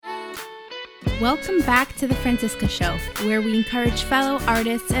Welcome back to the Franciska Show, where we encourage fellow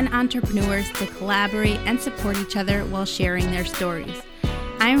artists and entrepreneurs to collaborate and support each other while sharing their stories.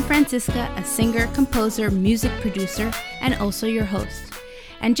 I am Franciska, a singer, composer, music producer, and also your host.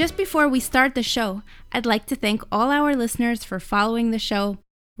 And just before we start the show, I'd like to thank all our listeners for following the show,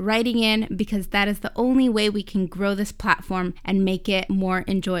 writing in, because that is the only way we can grow this platform and make it more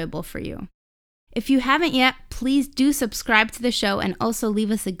enjoyable for you. If you haven't yet, please do subscribe to the show and also leave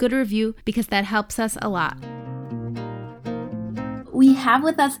us a good review because that helps us a lot. We have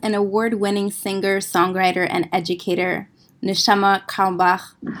with us an award-winning singer, songwriter, and educator, Neshama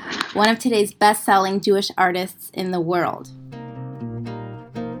Carlebach, one of today's best-selling Jewish artists in the world.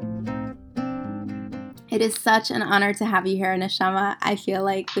 It is such an honor to have you here, Neshama. I feel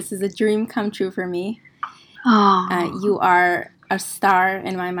like this is a dream come true for me. You are a star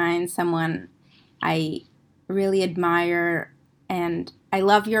in my mind, someone I really admire, and I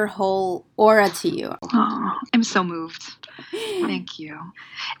love your whole aura to you. Oh, I'm so moved. Thank you.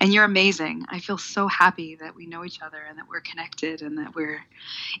 And you're amazing. I feel so happy that we know each other and that we're connected and that we're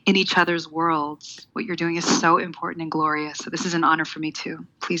in each other's worlds. What you're doing is so important and glorious. So this is an honor for me too.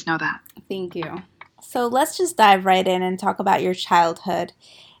 Please know that. Thank you. So let's just dive right in and talk about your childhood.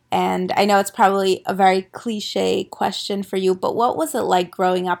 And I know it's probably a very cliche question for you, but what was it like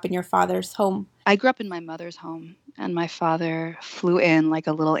growing up in your father's home? I grew up in my mother's home, and my father flew in like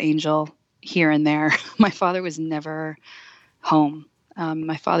a little angel here and there. My father was never home.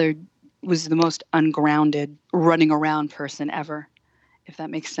 My father was the most ungrounded, running around person ever, if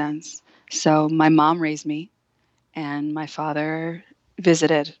that makes sense. So my mom raised me, and my father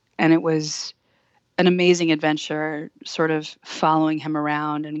visited, and it was an amazing adventure, sort of following him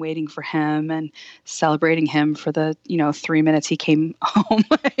around and waiting for him and celebrating him for the, 3 minutes he came home,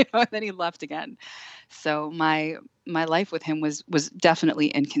 and then he left again. So my life with him was definitely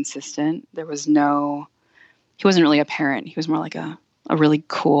inconsistent. He wasn't really a parent. He was more like a really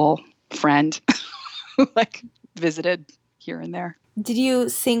cool friend who visited here and there. Did you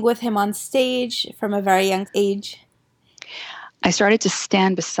sing with him on stage from a very young age? I started to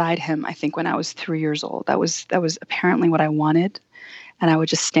stand beside him, I think, when I was 3 years old. That was apparently what I wanted. And I would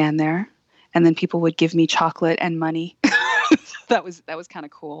just stand there. And then people would give me chocolate and money. That was kind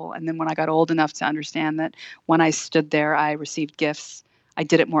of cool. And then when I got old enough to understand that when I stood there, I received gifts, I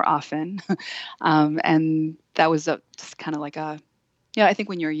did it more often. And that was just kind of like I think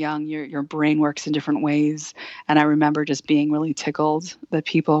when you're young, your brain works in different ways. And I remember just being really tickled that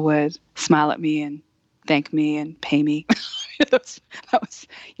people would smile at me and thank me and pay me. that was,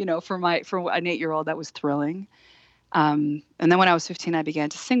 for an 8-year-old, that was thrilling. And then when I was 15, I began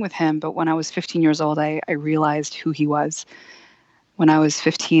to sing with him. But when I was 15 years old, I realized who he was. When I was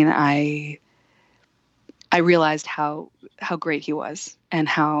 15, I realized how great he was and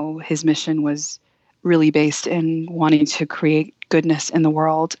how his mission was really based in wanting to create goodness in the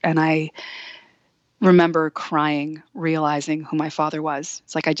world. And I remember crying, realizing who my father was.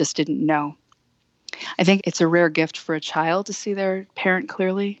 It's like I just didn't know. I think it's a rare gift for a child to see their parent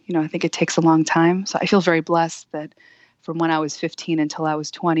clearly. I think it takes a long time. So I feel very blessed that from when I was 15 until I was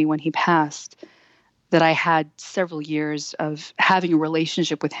 20, when he passed, that I had several years of having a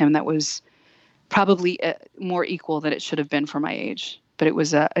relationship with him that was probably more equal than it should have been for my age. But it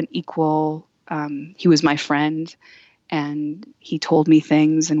was an equal, he was my friend. And he told me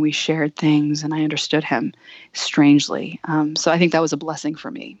things and we shared things and I understood him strangely. So I think that was a blessing for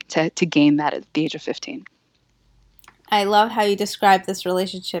me to gain that at the age of 15. I love how you describe this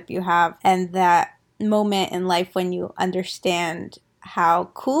relationship you have and that moment in life when you understand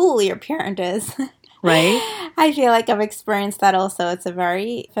how cool your parent is. Right? I feel like I've experienced that also. It's a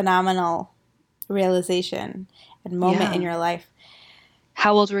very phenomenal realization and moment in your life.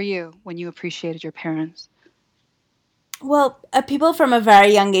 How old were you when you appreciated your parents? Well, people from a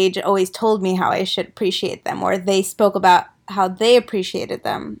very young age always told me how I should appreciate them, or they spoke about how they appreciated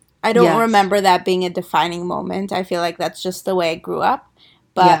them. I don't remember that being a defining moment. I feel like that's just the way I grew up.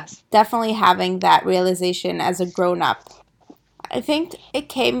 But definitely having that realization as a grown-up. I think it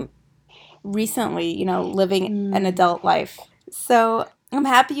came recently, living an adult life. So I'm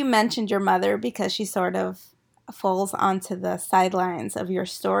happy you mentioned your mother because she sort of falls onto the sidelines of your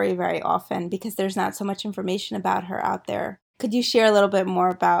story very often because there's not so much information about her out there. Could you share a little bit more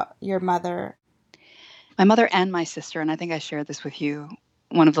about your mother? My mother and my sister, and I think I shared this with you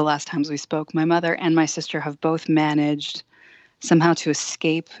one of the last times we spoke, my mother and my sister have both managed somehow to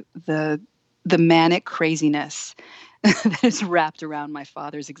escape the manic craziness that is wrapped around my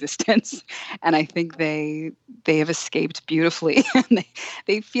father's existence. And I think they have escaped beautifully. And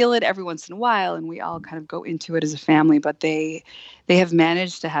they feel it every once in a while, and we all kind of go into it as a family, but they have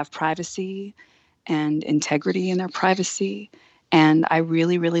managed to have privacy and integrity in their privacy. And I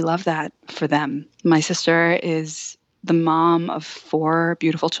really, really love that for them. My sister is the mom of 4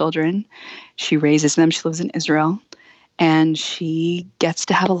 beautiful children. She raises them. She lives in Israel. And she gets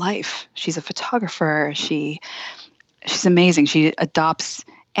to have a life. She's a photographer. She's amazing. She adopts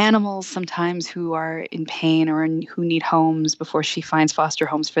animals sometimes who are in pain or who need homes before she finds foster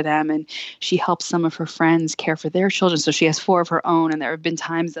homes for them. And she helps some of her friends care for their children. So she has 4 of her own. And there have been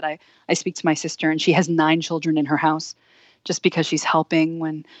times that I speak to my sister and she has 9 children in her house just because she's helping.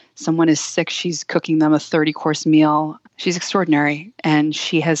 When someone is sick, she's cooking them a 30-course meal. She's extraordinary. And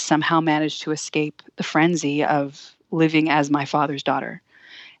she has somehow managed to escape the frenzy of living as my father's daughter.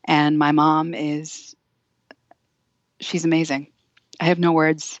 And my mom she's amazing. I have no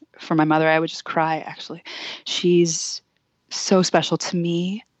words for my mother. I would just cry, actually. She's so special to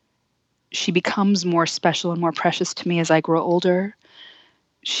me. She becomes more special and more precious to me as I grow older.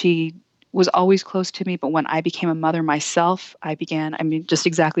 She was always close to me, but when I became a mother myself, just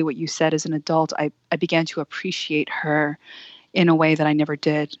exactly what you said as an adult, I began to appreciate her in a way that I never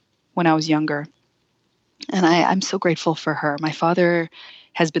did when I was younger. And I'm so grateful for her. My father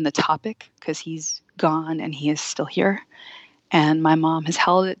has been the topic because he's gone and he is still here. And my mom has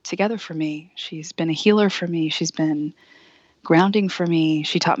held it together for me. She's been a healer for me. She's been grounding for me.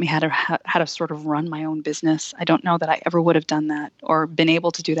 She taught me how to sort of run my own business. I don't know that I ever would have done that or been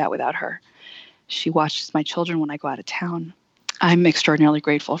able to do that without her. She watches my children when I go out of town. I'm extraordinarily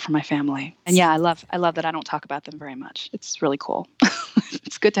grateful for my family. And yeah, I love that I don't talk about them very much. It's really cool.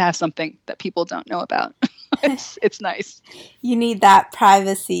 It's good to have something that people don't know about. It's nice. You need that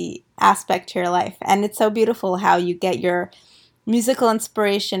privacy aspect to your life. And it's so beautiful how you get your musical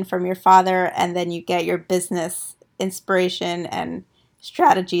inspiration from your father and then you get your business inspiration and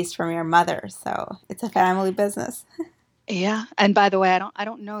strategies from your mother. So it's a family business. Yeah. And by the way, I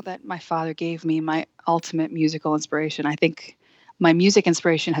don't know that my father gave me my ultimate musical inspiration. I think my music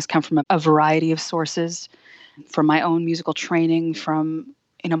inspiration has come from a variety of sources, from my own musical training, from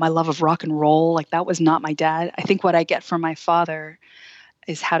my love of rock and roll. Like, that was not my dad. I think what I get from my father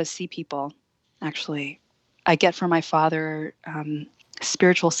is how to see people, actually. I get from my father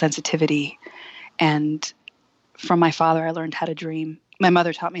spiritual sensitivity. And from my father, I learned how to dream. My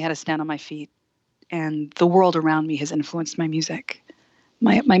mother taught me how to stand on my feet. And the world around me has influenced my music.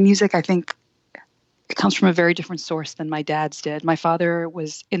 My music, I think, it comes from a very different source than my dad's did. My father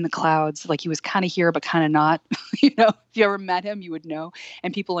was in the clouds, like he was kind of here, but kind of not. If you ever met him, you would know.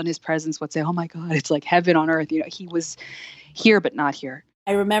 And people in his presence would say, "Oh my God, it's like heaven on earth." He was here, but not here.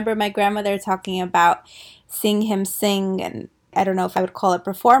 I remember my grandmother talking about seeing him sing, and I don't know if I would call it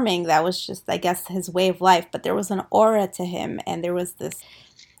performing. That was just, I guess, his way of life. But there was an aura to him, and there was this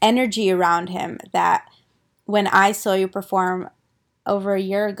energy around him that when I saw you perform over a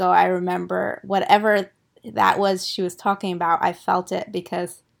year ago, I remember whatever that was she was talking about, I felt it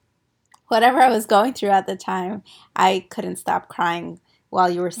because whatever I was going through at the time, I couldn't stop crying while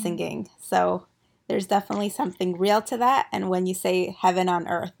you were singing. So there's definitely something real to that. And when you say heaven on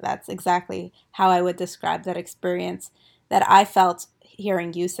earth, that's exactly how I would describe that experience that I felt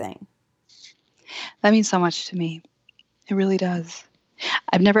hearing you sing. That means so much to me. It really does.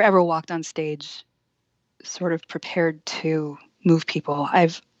 I've never ever walked on stage sort of prepared to move people.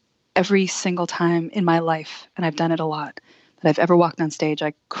 Every single time in my life, and I've done it a lot, that I've ever walked on stage,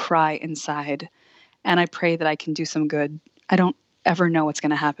 I cry inside and I pray that I can do some good. I don't ever know what's going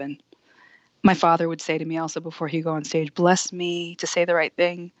to happen. My father would say to me also before he'd go on stage, "Bless me to say the right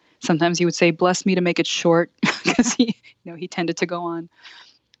thing." Sometimes he would say, "Bless me to make it short," because he tended to go on.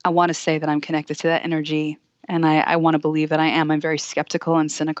 I want to say that I'm connected to that energy, and I want to believe that I am. I'm very skeptical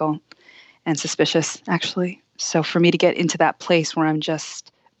and cynical and suspicious, actually. So for me to get into that place where I'm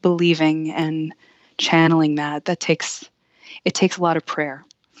just believing and channeling that takes a lot of prayer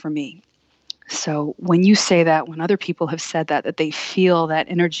for me. So when you say that, when other people have said that they feel that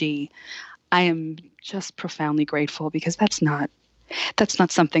energy, I am just profoundly grateful, because that's not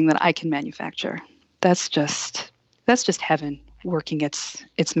something that I can manufacture. That's just heaven working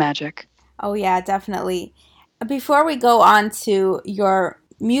its magic. Oh yeah, definitely. Before we go on to your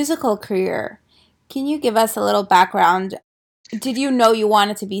musical career, can you give us a little background? Did you know you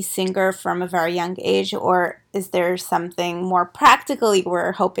wanted to be singer from a very young age, or is there something more practical you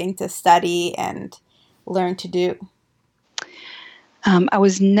were hoping to study and learn to do? I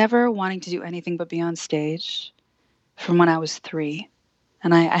was never wanting to do anything but be on stage from when I was 3,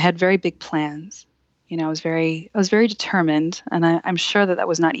 and I had very big plans. I was very determined, and I'm sure that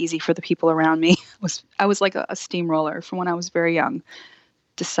was not easy for the people around me. I was like a steamroller from when I was very young,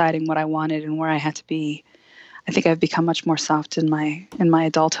 deciding what I wanted and where I had to be. I think I've become much more soft in my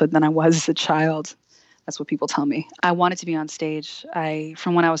adulthood than I was as a child. That's what people tell me. I wanted to be on stage.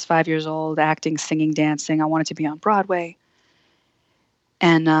 From when I was 5 years old, acting, singing, dancing, I wanted to be on Broadway.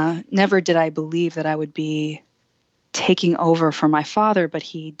 And never did I believe that I would be taking over for my father, but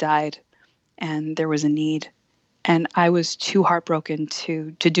he died and there was a need. And I was too heartbroken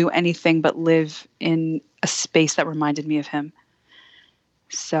to do anything but live in a space that reminded me of him.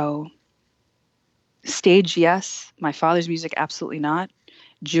 So stage, yes. My father's music, absolutely not.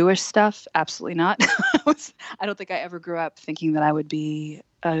 Jewish stuff, absolutely not. I don't think I ever grew up thinking that I would be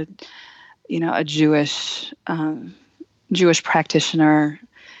a Jewish practitioner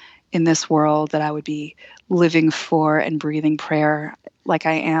in this world, that I would be living for and breathing prayer like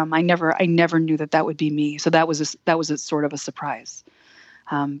I am. I never knew that would be me. So that was a sort of a surprise.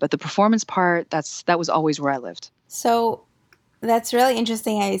 But the performance part, that was always where I lived. So that's really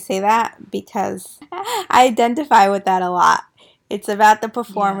interesting how you say that, because I identify with that a lot. It's about the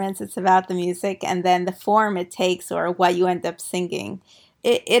performance, It's about the music, and then the form it takes or what you end up singing.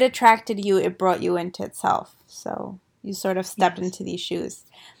 It attracted you, it brought you into itself. So you sort of stepped into these shoes.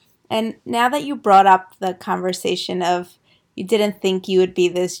 And now that you brought up the conversation of you didn't think you would be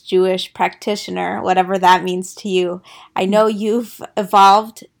this Jewish practitioner, whatever that means to you, I know you've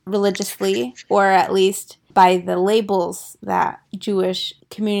evolved religiously, or at least by the labels that Jewish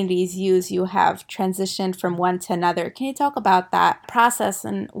communities use, you have transitioned from one to another. Can you talk about that process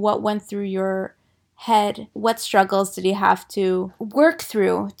and what went through your head? What struggles did you have to work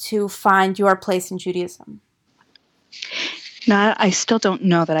through to find your place in Judaism? No, I still don't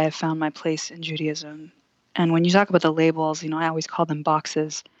know that I have found my place in Judaism. And when you talk about the labels, I always call them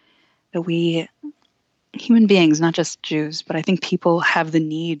boxes. That we, human beings, not just Jews, but I think people have the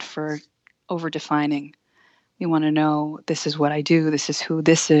need for over-defining. We want to know, this is what I do, this is who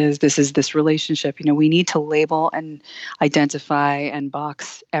this is this relationship. We need to label and identify and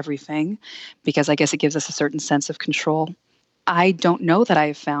box everything, because I guess it gives us a certain sense of control. I don't know that I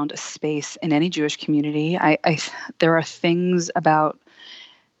have found a space in any Jewish community. There are things about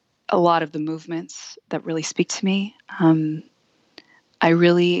a lot of the movements that really speak to me. When I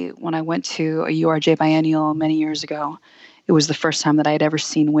went to a URJ biennial many years ago, it was the first time that I had ever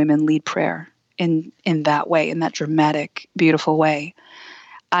seen women lead prayer in that way, in that dramatic, beautiful way.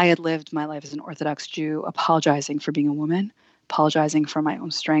 I had lived my life as an Orthodox Jew, apologizing for being a woman, apologizing for my own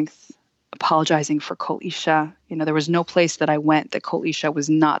strength, apologizing for Kol Isha. There was no place that I went that Kol Isha was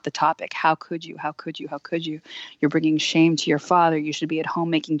not the topic. How could you? How could you? How could you? You're bringing shame to your father. You should be at home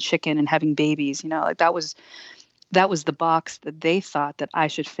making chicken and having babies. That was the box that they thought that I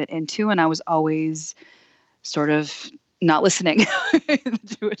should fit into, and I was always sort of not listening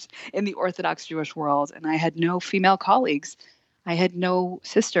in the Orthodox Jewish world. And I had no female colleagues. I had no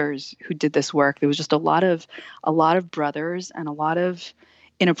sisters who did this work. There was just a lot of brothers and a lot of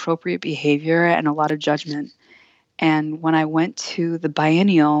inappropriate behavior and a lot of judgment. And when I went to the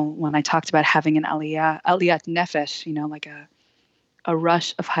biennial, when I talked about having an aliyat nefesh, like a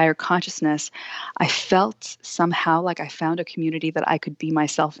rush of higher consciousness, I felt somehow like I found a community that I could be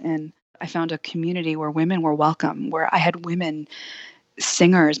myself in. I found a community where women were welcome, where I had women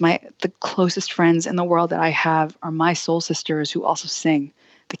singers. The closest friends in the world that I have are my soul sisters who also sing,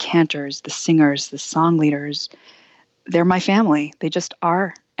 the cantors, the singers, the song leaders. They're my family. They just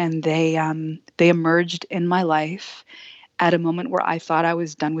are. And they emerged in my life at a moment where I thought I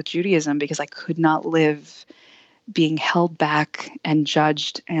was done with Judaism, because I could not live being held back and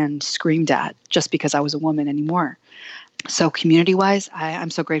judged and screamed at just because I was a woman anymore. So community-wise,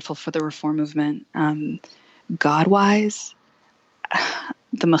 I'm so grateful for the Reform movement. God-wise,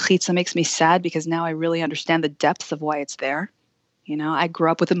 the Mechitza makes me sad, because now I really understand the depths of why it's there. I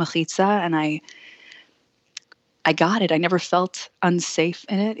grew up with a Mechitza, and I got it. I never felt unsafe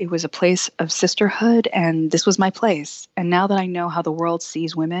in it. It was a place of sisterhood, and this was my place. And now that I know how the world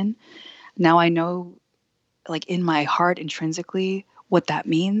sees women, now I know, like in my heart intrinsically, what that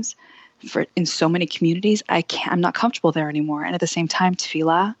means in so many communities. I'm not comfortable there anymore. And at the same time,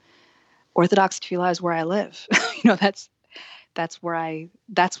 tefillah, Orthodox tefillah, is where I live. That's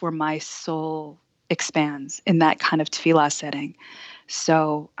where my soul expands, in that kind of tefillah setting.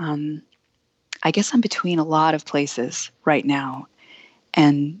 So I guess I'm between a lot of places right now.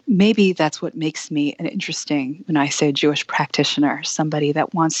 And maybe that's what makes me an interesting, when I say Jewish practitioner, somebody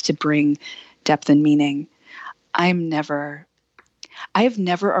that wants to bring depth and meaning. I have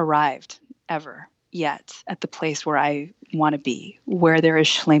never arrived ever yet at the place where I want to be, where there is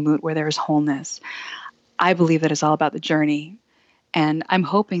shlemut, where there is wholeness. I believe that it's all about the journey. And I'm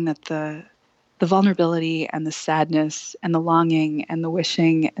hoping that the the vulnerability and the sadness and the longing and the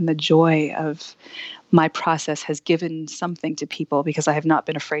wishing and the joy of my process has given something to people because I have not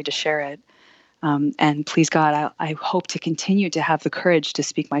been afraid to share it. And please God, I hope to continue to have the courage to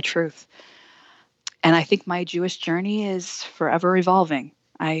speak my truth. And I think my Jewish journey is forever evolving.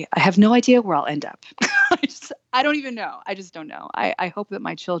 I have no idea where I'll end up. I don't even know. I just don't know. I hope that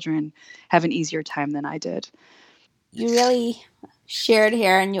my children have an easier time than I did. You really shared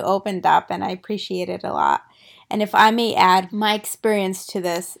here and you opened up, and I appreciate it a lot. And if I may add, my experience to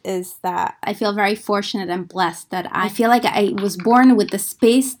this is that I feel very fortunate and blessed that I feel like I was born with the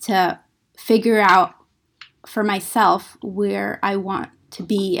space to figure out for myself where I want to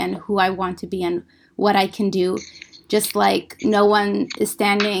be and who I want to be and what I can do. Just like no one is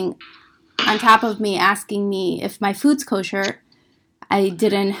standing on top of me asking me if my food's kosher. I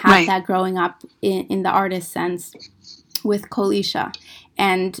didn't have that growing up in the artist sense with Kol Isha.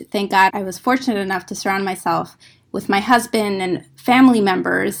 And thank God I was fortunate enough to surround myself with my husband and family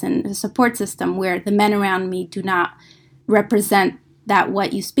members and a support system where the men around me do not represent that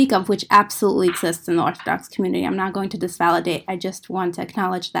what you speak of, which absolutely exists in the Orthodox community. I'm not going to disvalidate. I just want to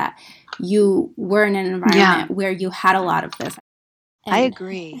acknowledge that you were in an environment where you had a lot of this. And I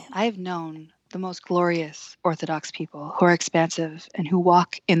agree. I have known the most glorious Orthodox people who are expansive and who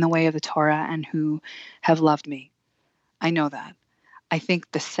walk in the way of the Torah and who have loved me. I know that. I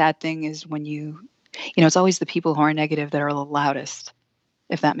think the sad thing is when it's always the people who are negative that are the loudest,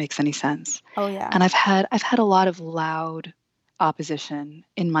 if that makes any sense. Oh yeah. And I've had a lot of loud opposition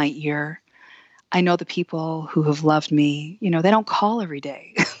in my ear. I know the people who have loved me, they don't call every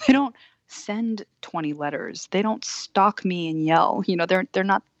day. They don't send 20 letters. They don't stalk me and yell. They're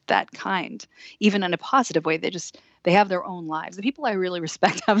not that kind, even in a positive way. They have their own lives. The people I really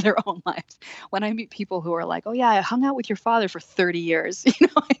respect have their own lives. When I meet people who are like, oh yeah, I hung out with your father for 30 years,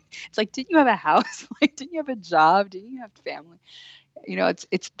 it's like, didn't you have a house? Like, didn't you have a job? Didn't you have family?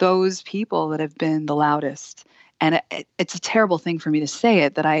 It's those people that have been the loudest. And it's a terrible thing for me to say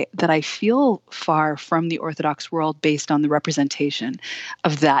it, that I feel far from the Orthodox world based on the representation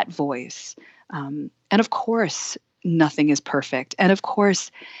of that voice. And of course, nothing is perfect. And of course,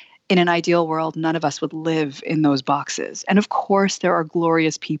 in an ideal world, none of us would live in those boxes. And of course, there are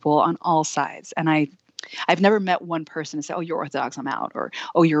glorious people on all sides. And I've never met one person and say, oh, you're Orthodox, I'm out. Or,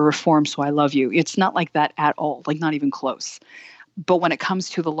 oh, you're Reformed, so I love you. It's not like that at all, like not even close. But when it comes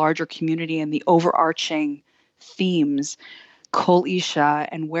to the larger community and the overarching themes, Kol Isha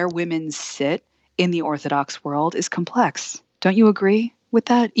and where women sit in the Orthodox world is complex. Don't you agree with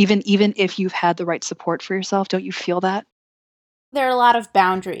that? Even if you've had the right support for yourself, don't you feel that? There are a lot of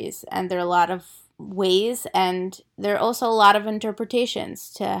boundaries and there are a lot of ways, and there are also a lot of interpretations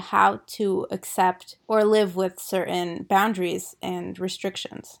to how to accept or live with certain boundaries and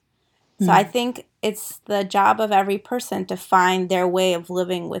restrictions. So I think it's the job of every person to find their way of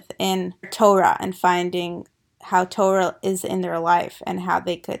living within Torah and finding how Torah is in their life and how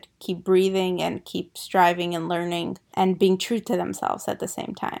they could keep breathing and keep striving and learning and being true to themselves at the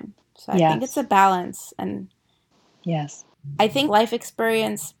same time. So I think it's a balance. And yes, I think life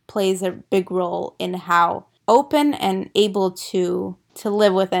experience plays a big role in how open and able to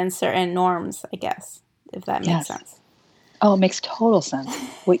live within certain norms, I guess, if that makes sense. Oh, it makes total sense.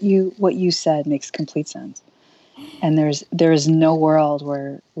 What you said makes complete sense. And there is no world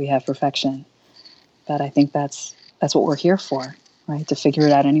where we have perfection. But I think that's what we're here for, right? To figure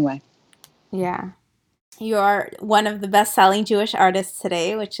it out anyway. Yeah. You are one of the best-selling Jewish artists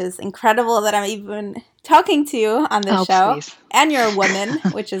today, which is incredible that I'm even talking to you on this show. Please. And you're a woman,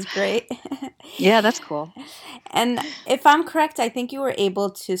 which is great. Yeah, that's cool. And if I'm correct, I think you were able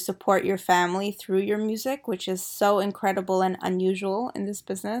to support your family through your music, which is so incredible and unusual in this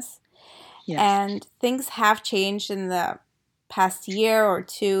business. Yes. And things have changed in the past year or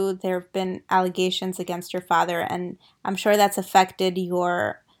two. There have been allegations against your father, and I'm sure that's affected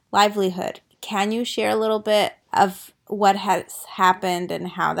your livelihood. Can you share a little bit of what has happened and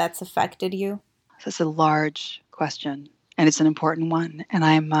how that's affected you? That's a large question, and it's an important one. And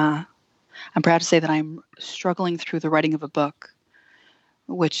I'm proud to say that I'm struggling through the writing of a book,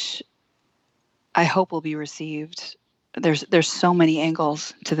 which I hope will be received. There's so many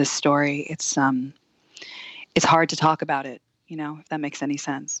angles to this story. It's hard to talk about it, if that makes any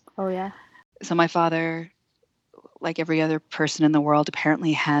sense. Oh yeah. So my father, like every other person in the world,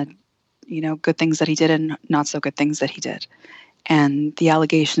 apparently had good things that he did and not so good things that he did. And the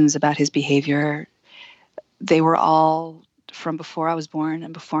allegations about his behavior, they were all from before I was born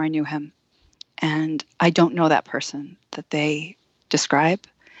and before I knew him. And I don't know that person that they describe.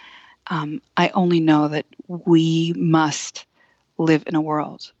 I only know that we must live in a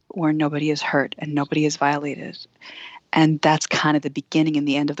world where nobody is hurt and nobody is violated. And that's kind of the beginning and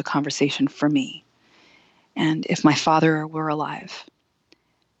the end of the conversation for me. And if my father were alive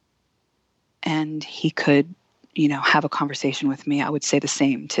and he could, have a conversation with me, I would say the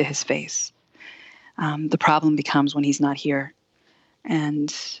same to his face. The problem becomes when he's not here.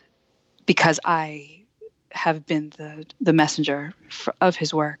 And because I have been the messenger of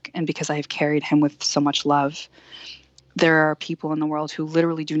his work, and because I have carried him with so much love, there are people in the world who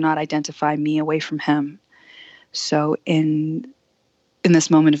literally do not identify me away from him. So in this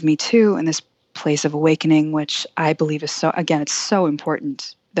moment of Me Too, in this place of awakening, which I believe is so, again, it's so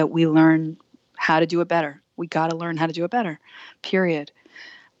important that we learn how to do it better. We got to learn how to do it better, period.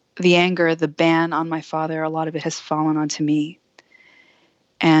 The anger, the ban on my father, a lot of it has fallen onto me.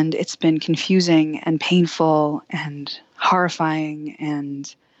 And it's been confusing and painful and horrifying.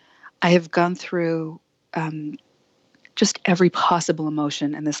 And I have gone through just every possible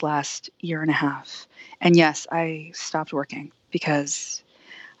emotion in this last year and a half. And yes, I stopped working because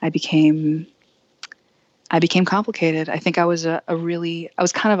I became complicated. I think I was I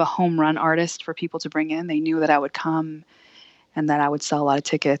was kind of a home run artist for people to bring in. They knew that I would come and that I would sell a lot of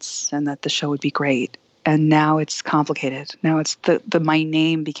tickets and that the show would be great. And now it's complicated. Now it's my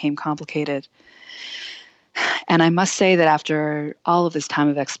name became complicated. And I must say that after all of this time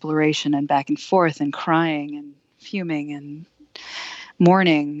of exploration and back and forth and crying and fuming and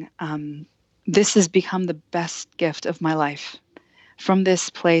mourning, this has become the best gift of my life. From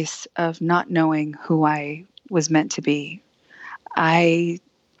this place of not knowing who I was meant to be, I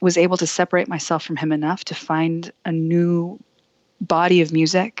was able to separate myself from him enough to find a new body of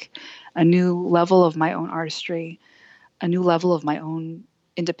music, a new level of my own artistry, a new level of my own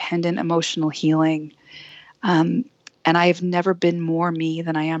independent emotional healing. And I have never been more me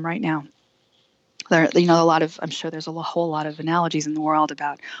than I am right now. I'm sure there's a whole lot of analogies in the world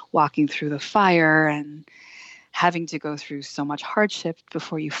about walking through the fire and having to go through so much hardship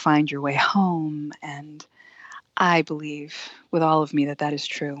before you find your way home. And I believe with all of me that is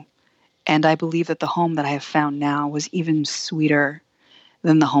true. And I believe that the home that I have found now was even sweeter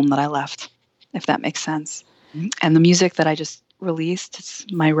than the home that I left, if that makes sense. Mm-hmm. And the music that I just released, it's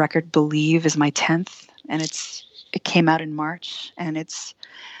my record Believe is my 10th, and it came out in March, and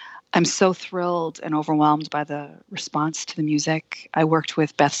I'm so thrilled and overwhelmed by the response to the music. I worked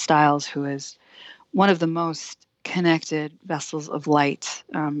with Beth Stiles, who is one of the most connected vessels of light.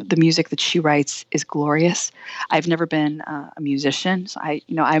 The music that she writes is glorious. I've never been a musician, so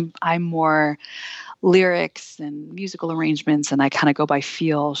I'm more lyrics and musical arrangements, and I kind of go by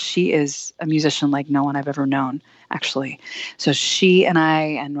feel. She is a musician like no one I've ever known, actually. So she and I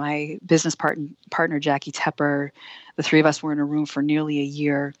and my business partner Jackie Tepper, the three of us were in a room for nearly a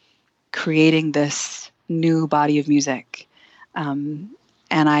year creating this new body of music.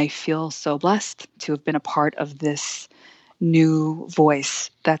 And I feel so blessed to have been a part of this new voice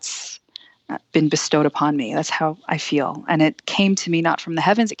that's been bestowed upon me. That's how I feel. And it came to me not from the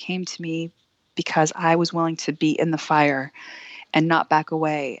heavens. It came to me because I was willing to be in the fire and not back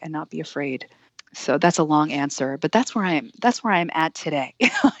away and not be afraid. So that's a long answer, but that's where I'm at today.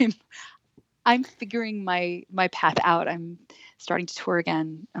 I'm figuring my path out. I'm starting to tour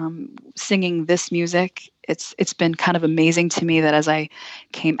again, singing this music. It's been kind of amazing to me that as I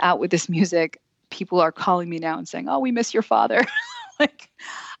came out with this music, people are calling me now and saying, "Oh, we miss your father." Like,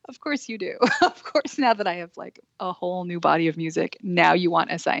 of course you do. Of course, now that I have like a whole new body of music, now you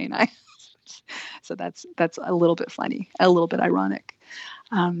want SINI. So that's a little bit funny, a little bit ironic.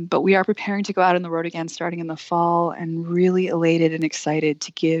 But we are preparing to go out on the road again starting in the fall, and really elated and excited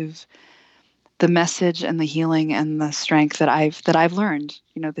to give the message and the healing and the strength that I've learned.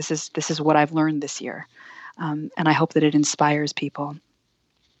 This is what I've learned this year. And I hope that it inspires people.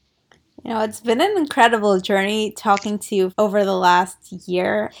 It's been an incredible journey talking to you over the last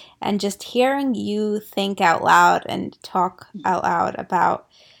year, and just hearing you think out loud and talk out loud about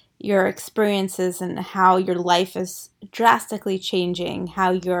your experiences and how your life is drastically changing,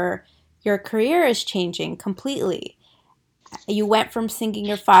 how your career is changing completely. You went from singing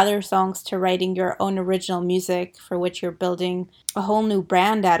your father's songs to writing your own original music, for which you're building a whole new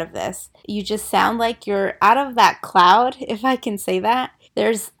brand out of this. You just sound like you're out of that cloud, if I can say that.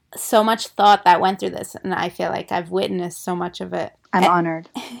 There's so much thought that went through this, and I feel like I've witnessed so much of it. I'm honored.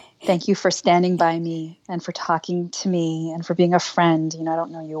 Thank you for standing by me and for talking to me and for being a friend. I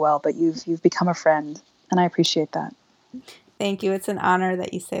don't know you well, but you've become a friend, and I appreciate that. Thank you. It's an honor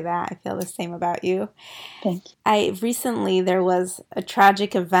that you say that. I feel the same about you. Thank you. Recently, there was a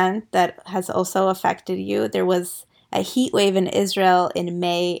tragic event that has also affected you. There was a heat wave in Israel in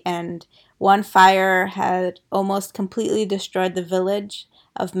May, and one fire had almost completely destroyed the village.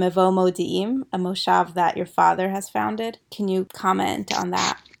 of Mevo Modi'im, a moshav that your father has founded. Can you comment on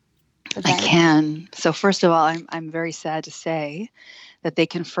that I event? can. So first of all, I'm very sad to say that they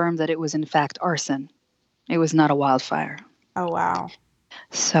confirmed that it was in fact arson. It was not a wildfire. Oh, wow.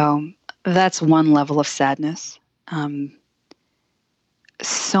 So that's one level of sadness.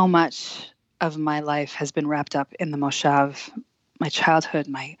 So much of my life has been wrapped up in the moshav, my childhood,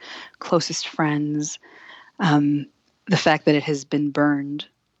 my closest friends, the fact that it has been burned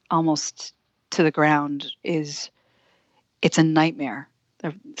almost to the ground it's a nightmare.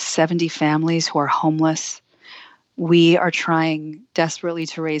 There are 70 families who are homeless. We are trying desperately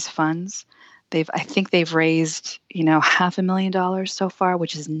to raise funds. I think they've raised, $500,000 so far,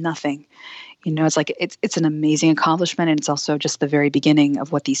 which is nothing. It's like it's an amazing accomplishment, and it's also just the very beginning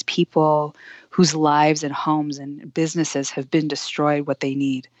of what these people whose lives and homes and businesses have been destroyed, what they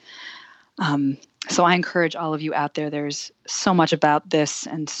need. So I encourage all of you out there. There's so much about this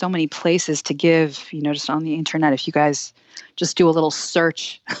and so many places to give, just on the internet. If you guys just do a little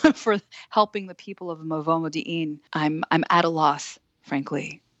search for helping the people of Mevo Modi'in, I'm at a loss,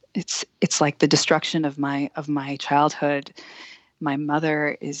 frankly. It's like the destruction of my childhood. My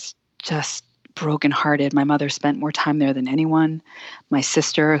mother is just brokenhearted. My mother spent more time there than anyone. My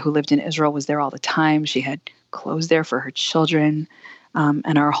sister, who lived in Israel, was there all the time. She had clothes there for her children.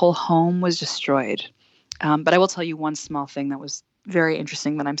 And our whole home was destroyed. But I will tell you one small thing that was very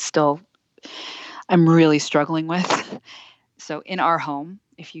interesting that I'm really struggling with. So in our home,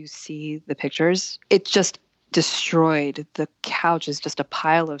 if you see the pictures, it just destroyed. The couch is just a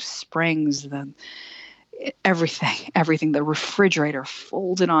pile of springs, everything, the refrigerator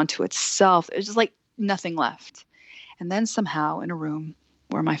folded onto itself. There's just like nothing left. And then somehow in a room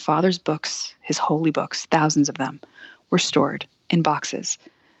where my father's books, his holy books, thousands of them, were stored in boxes.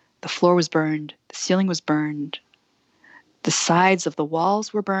 The floor was burned, the ceiling was burned, the sides of the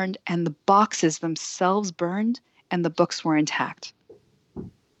walls were burned, and the boxes themselves burned, and the books were intact.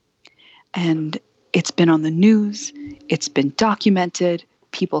 And it's been on the news, it's been documented,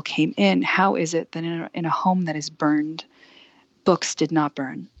 people came in. How is it that in a home that is burned, books did not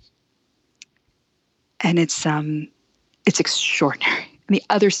burn? And it's extraordinary. And the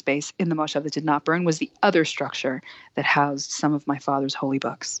other space in the moshav that did not burn was the other structure that housed some of my father's holy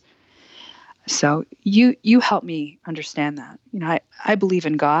books. So you help me understand that. I believe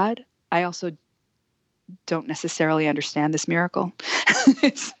in God. I also don't necessarily understand this miracle.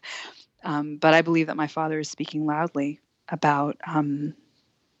 But I believe that my father is speaking loudly about, I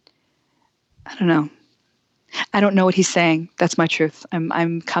don't know. I don't know what he's saying. That's my truth.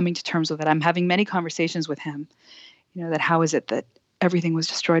 I'm coming to terms with it. I'm having many conversations with him, that how is it that everything was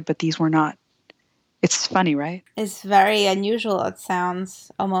destroyed, but these were not. It's funny, right? It's very unusual. It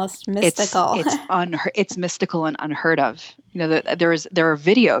sounds almost mystical. It's mystical and unheard of. There are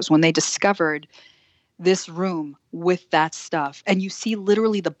videos when they discovered this room with that stuff, and you see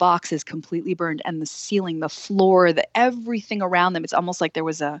literally the boxes completely burned, and the ceiling, the floor, everything around them. It's almost like there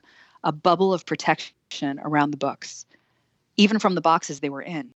was a bubble of protection around the books, even from the boxes they were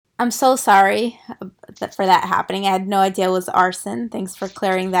in. I'm so sorry for that happening. I had no idea it was arson. Thanks for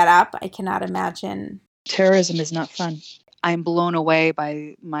clearing that up. I cannot imagine. Terrorism is not fun. I'm blown away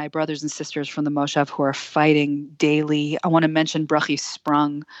by my brothers and sisters from the Moshav who are fighting daily. I want to mention Brachi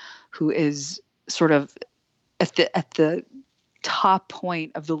Sprung, who is sort of at the top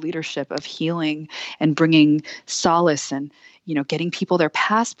point of the leadership of healing and bringing solace and getting people their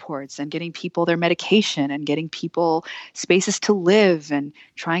passports and getting people their medication and getting people spaces to live and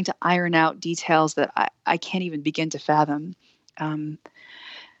trying to iron out details that I can't even begin to fathom.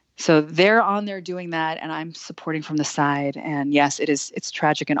 So they're on there doing that, and I'm supporting from the side. And yes, it's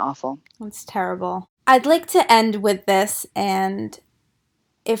tragic and awful. It's terrible. I'd like to end with this, and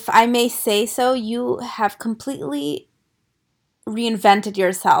if I may say so, you have completely reinvented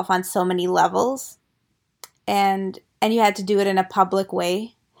yourself on so many levels, and you had to do it in a public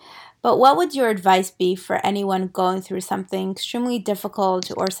way. But what would your advice be for anyone going through something extremely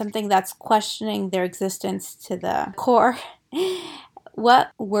difficult or something that's questioning their existence to the core?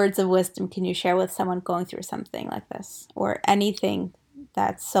 What words of wisdom can you share with someone going through something like this or anything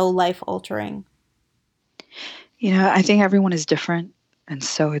that's so life-altering? I think everyone is different. And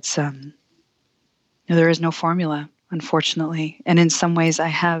so it's, there is no formula, unfortunately. And in some ways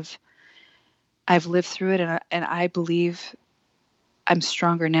I've lived through it, and I believe I'm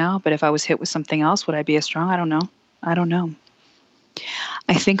stronger now, but if I was hit with something else, would I be as strong? I don't know.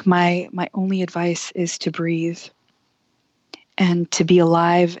 I think my only advice is to breathe and to be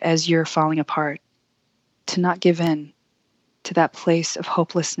alive as you're falling apart, to not give in to that place of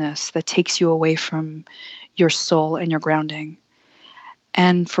hopelessness that takes you away from your soul and your grounding.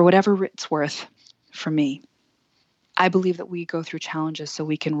 And for whatever it's worth, for me, I believe that we go through challenges so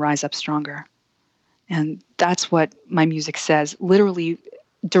we can rise up stronger. And that's what my music says, literally,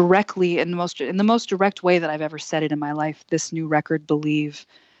 directly, in the most direct way that I've ever said it in my life. This new record, Believe,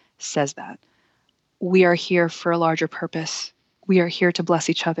 says that. We are here for a larger purpose. We are here to bless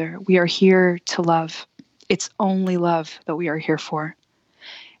each other. We are here to love. It's only love that we are here for.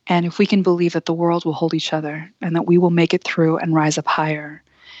 And if we can believe that the world will hold each other and that we will make it through and rise up higher,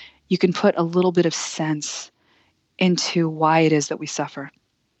 you can put a little bit of sense into why it is that we suffer.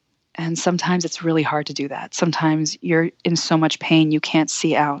 And sometimes it's really hard to do that. Sometimes you're in so much pain you can't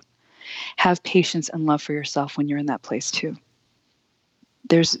see out. Have patience and love for yourself when you're in that place too.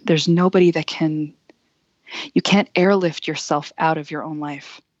 There's nobody that can, you can't airlift yourself out of your own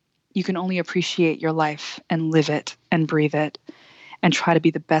life. You can only appreciate your life and live it and breathe it and try to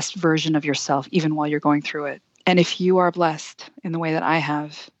be the best version of yourself even while you're going through it. And if you are blessed in the way that I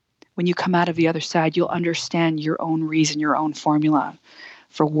have, when you come out of the other side, you'll understand your own reason, your own formula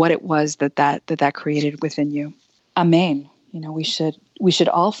for what it was that created within you. Amen. We should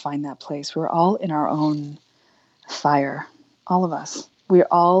all find that place. We're all in our own fire, all of us. We're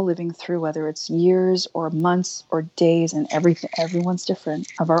all living through, whether it's years or months or days, and everyone's different,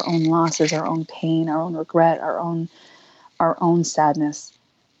 of our own losses, our own pain, our own regret, our own sadness.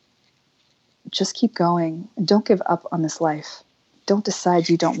 Just keep going and don't give up on this life. Don't decide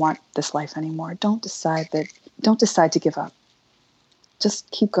you don't want this life anymore. Don't decide to give up. Just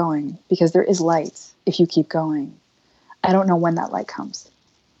keep going, because there is light if you keep going. I don't know when that light comes,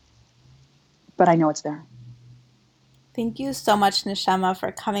 but I know it's there. Thank you so much, Neshama,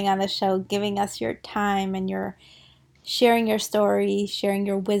 for coming on the show, giving us your time and your sharing your story, sharing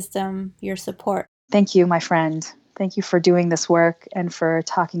your wisdom, your support. Thank you, my friend. Thank you for doing this work and for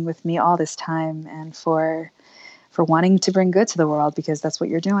talking with me all this time and for wanting to bring good to the world, because that's what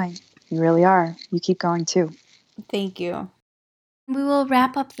you're doing. You really are. You keep going too. Thank you. We will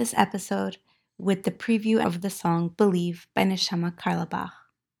wrap up this episode with the preview of the song Believe by Neshama Carlebach.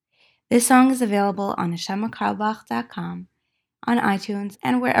 This song is available on neshamacarlebach.com, on iTunes,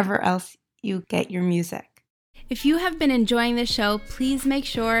 and wherever else you get your music. If you have been enjoying the show, please make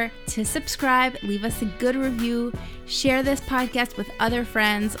sure to subscribe, leave us a good review, share this podcast with other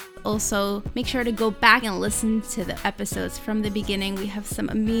friends. Also, make sure to go back and listen to the episodes from the beginning. We have some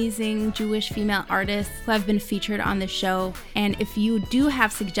amazing Jewish female artists who have been featured on the show. And if you do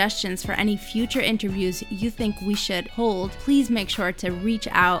have suggestions for any future interviews you think we should hold, please make sure to reach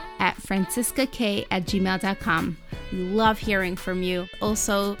out at franciskak@gmail.com. We love hearing from you.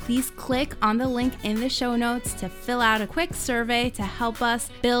 Also, please click on the link in the show notes to fill out a quick survey to help us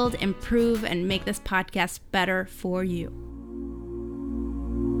build, improve, and make this podcast better for you.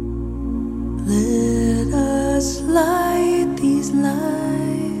 Let us light these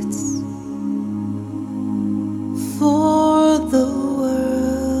lights for the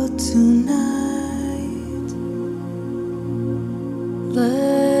world tonight.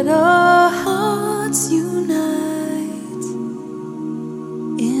 Let our hearts unite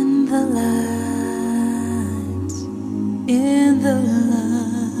in the light, in the light.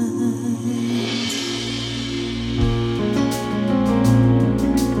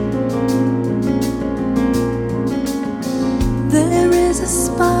 There is a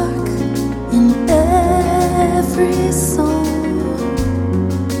spark in every soul,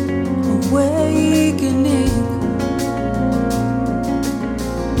 awakening.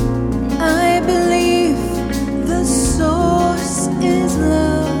 I believe the source is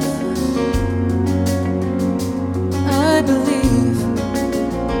love. I believe.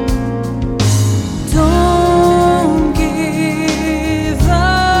 Don't give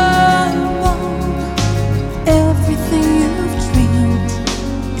up on everything you've dreamed.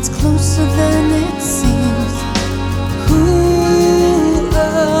 It's closer than it seems. Who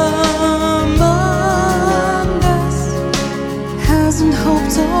among us hasn't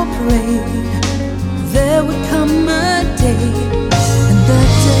hoped or prayed there would come a day, and that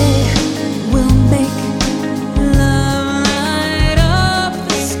day will make love light up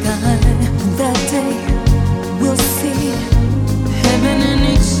the sky, and that day we'll see heaven in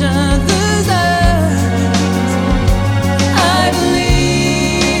each other's eyes. I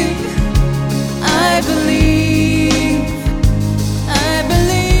believe, I believe, I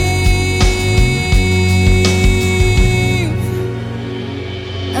believe,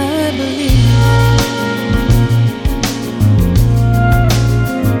 I believe.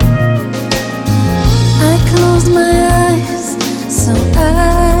 I close my eyes so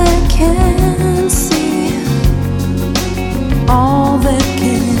I can see all that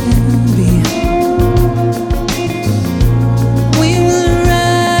can be. We will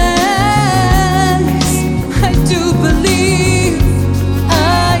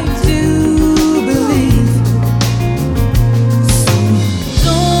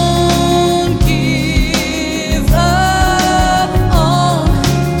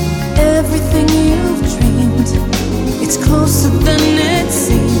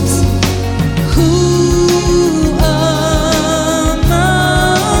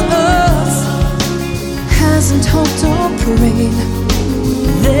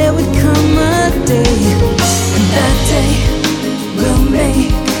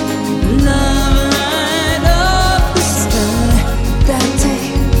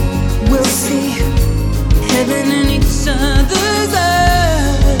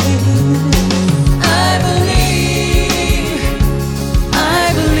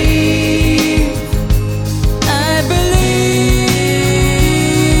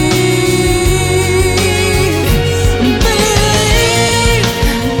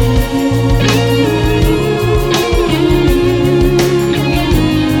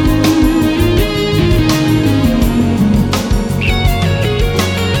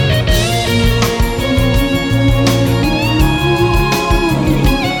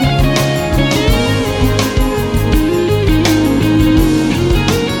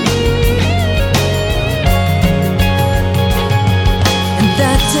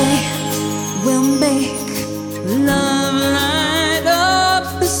That day will make love light up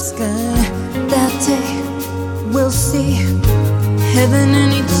the sky. That day we'll see heaven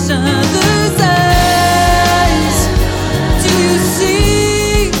in each other's eyes. Do you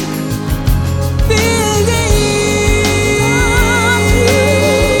see? Believe.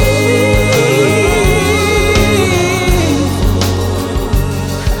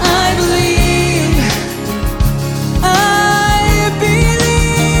 I believe. I believe.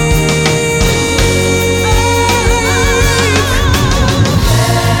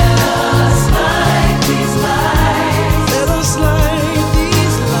 Let us light these lights. Let us light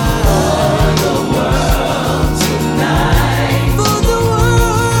these lights for the world tonight. For the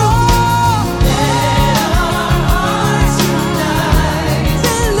world. Let our hearts unite.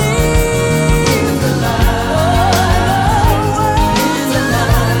 Believe the light. In the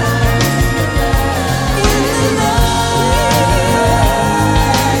light. In the light.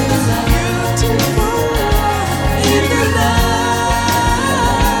 Beautiful. In the light.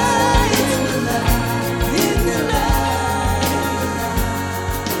 In the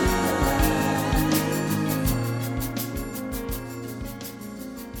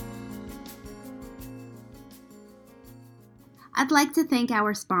I'd like to thank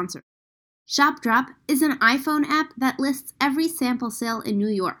our sponsor. ShopDrop is an iPhone app that lists every sample sale in New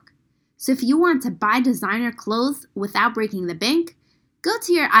York. So if you want to buy designer clothes without breaking the bank, go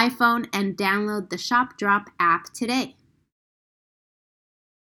to your iPhone and download the ShopDrop app today.